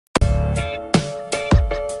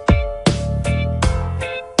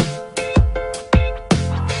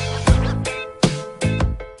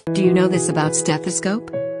Do you know this about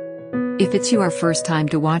stethoscope? If it's your first time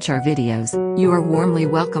to watch our videos, you are warmly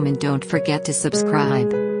welcome and don't forget to subscribe.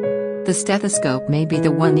 The stethoscope may be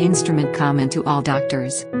the one instrument common to all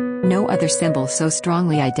doctors. No other symbol so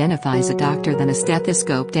strongly identifies a doctor than a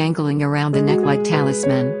stethoscope dangling around the neck like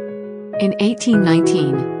talisman. In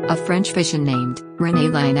 1819, a French physician named Rene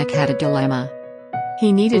laennec had a dilemma.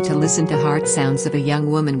 He needed to listen to heart sounds of a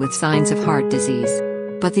young woman with signs of heart disease.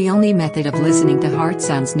 But the only method of listening to heart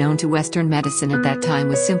sounds known to Western medicine at that time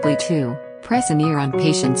was simply to press an ear on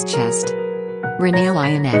patient's chest. Rene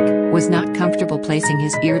laennec was not comfortable placing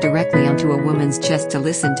his ear directly onto a woman's chest to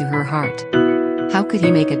listen to her heart. How could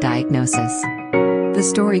he make a diagnosis? The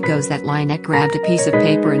story goes that laennec grabbed a piece of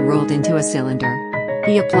paper and rolled into a cylinder.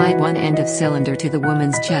 He applied one end of cylinder to the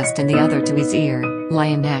woman's chest and the other to his ear.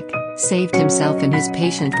 Laennec saved himself and his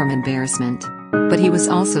patient from embarrassment. But he was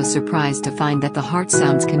also surprised to find that the heart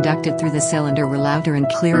sounds conducted through the cylinder were louder and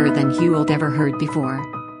clearer than Hewald ever heard before.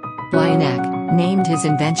 Laennec named his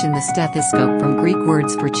invention the stethoscope from Greek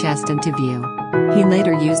words for chest and to view. He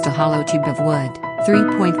later used a hollow tube of wood,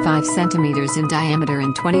 3.5 centimeters in diameter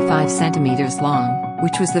and 25 centimeters long,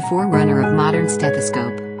 which was the forerunner of modern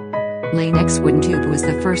stethoscope. Laennec's wooden tube was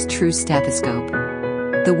the first true stethoscope.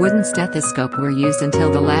 The wooden stethoscope were used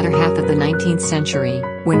until the latter half of the 19th century,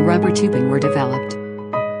 when rubber tubing were developed.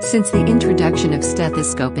 Since the introduction of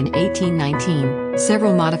stethoscope in 1819,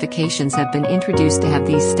 several modifications have been introduced to have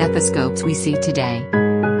these stethoscopes we see today.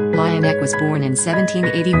 Laennec was born in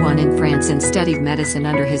 1781 in France and studied medicine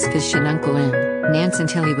under his physician uncle in Nantes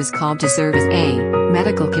until he was called to serve as a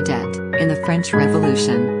medical cadet in the French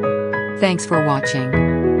Revolution. Thanks for watching.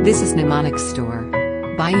 This is Mnemonic Store.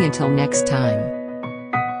 Bye until next time.